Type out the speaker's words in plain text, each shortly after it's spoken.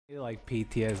Like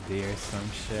PTSD or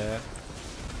some shit.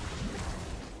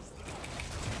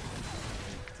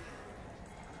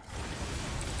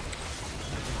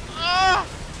 Ah!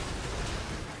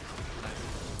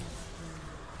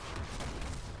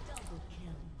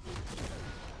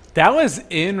 That was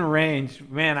in range.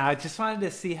 Man, I just wanted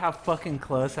to see how fucking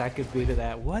close I could be to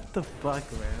that. What the fuck,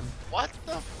 man? What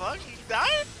the fuck? You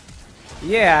died?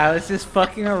 Yeah, I was just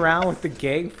fucking around with the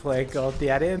gangplank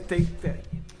ulti. I didn't think that...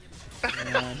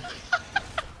 Man.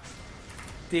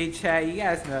 Dude, chat, you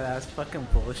guys know that was fucking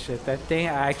bullshit. That thing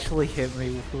actually hit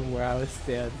me from where I was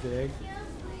standing.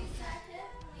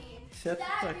 Shut the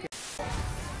fuck up.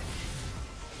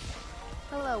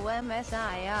 Hello,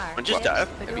 MSIR. I just died.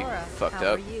 Fedora, That'd be fucked how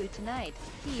up. are you tonight?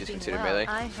 Is Keeping considered well, melee?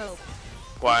 I hope.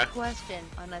 Why? Question: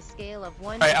 on a scale of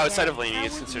 1 Alright, to outside 10, of laning, how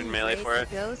it's would considered you melee rate for it.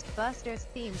 the Ghostbusters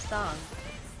theme song.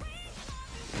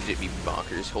 It'd be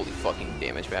bonkers. Holy fucking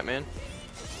damage, Batman.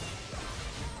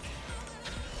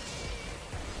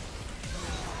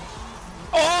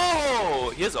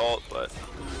 Oh! He has ult, but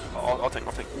I'll think.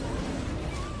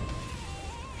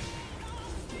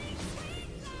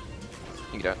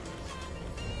 You get out.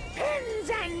 Pins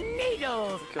and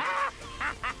needles! Can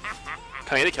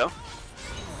I get a kill?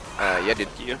 Yeah, dude.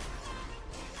 You.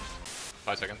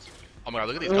 5 seconds. Oh my god,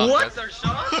 look at these guns, What? guys. They're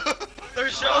shot? They're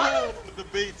shot? The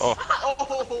beats. Oh.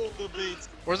 Oh, the beats.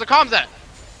 Where's the comms at?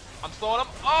 I'm slowing him.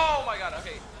 Oh my god,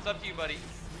 okay. It's up to you, buddy.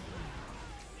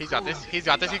 He's got this, he's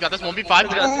got this, he got this. 1v5.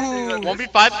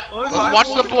 1v5. Let's 1v5. watch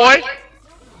the boy.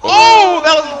 Oh,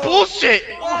 that was bullshit!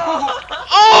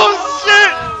 Oh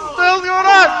shit! What the hell's going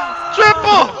on?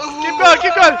 Triple! Keep going,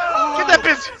 keep going! Get that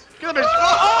bitch! Get that bitch!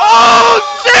 Oh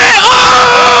shit!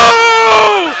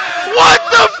 Oh! What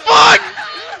the fuck?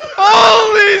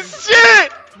 Holy shit!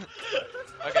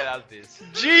 Okay, that was this.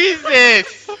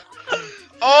 Jesus!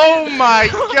 Oh my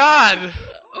god!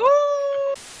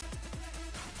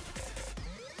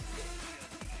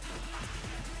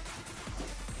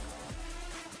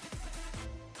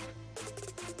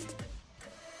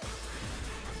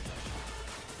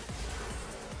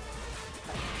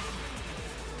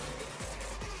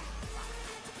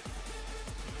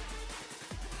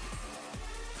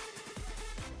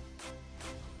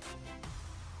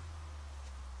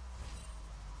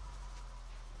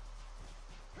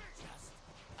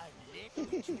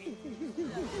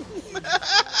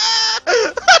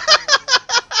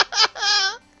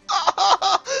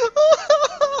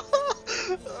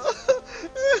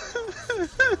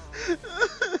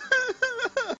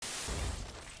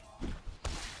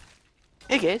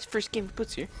 Hey guys, first game of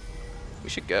puts here. We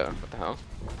should go. What the hell?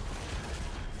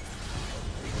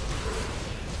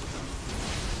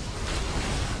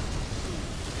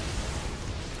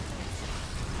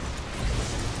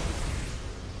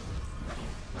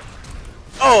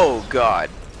 Oh god.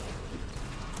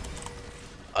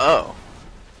 Oh.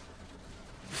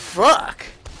 Fuck.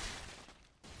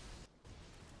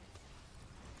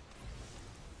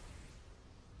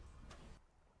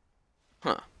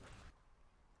 Huh.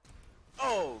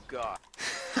 Oh god.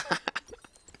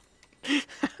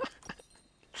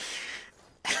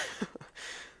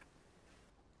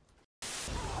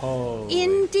 Holy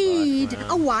Indeed, fuck, man.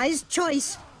 a wise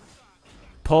choice.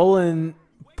 Polinator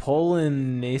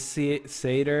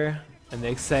and the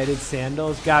Excited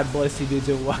Sandals. God bless you, dudes,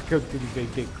 and welcome to the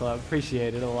Big Dick Club.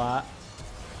 Appreciate it a lot.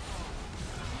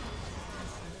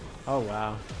 Oh,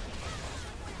 wow.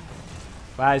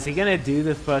 Wow, is he gonna do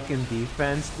the fucking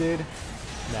defense, dude?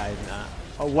 No, he's not.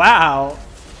 Oh, wow.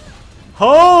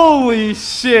 Holy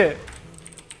shit.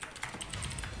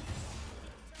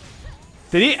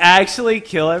 Did he actually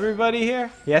kill everybody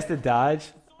here? He has to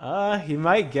dodge? He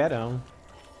might get him.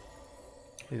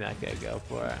 He's not gonna go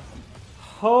for it.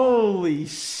 Holy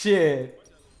shit.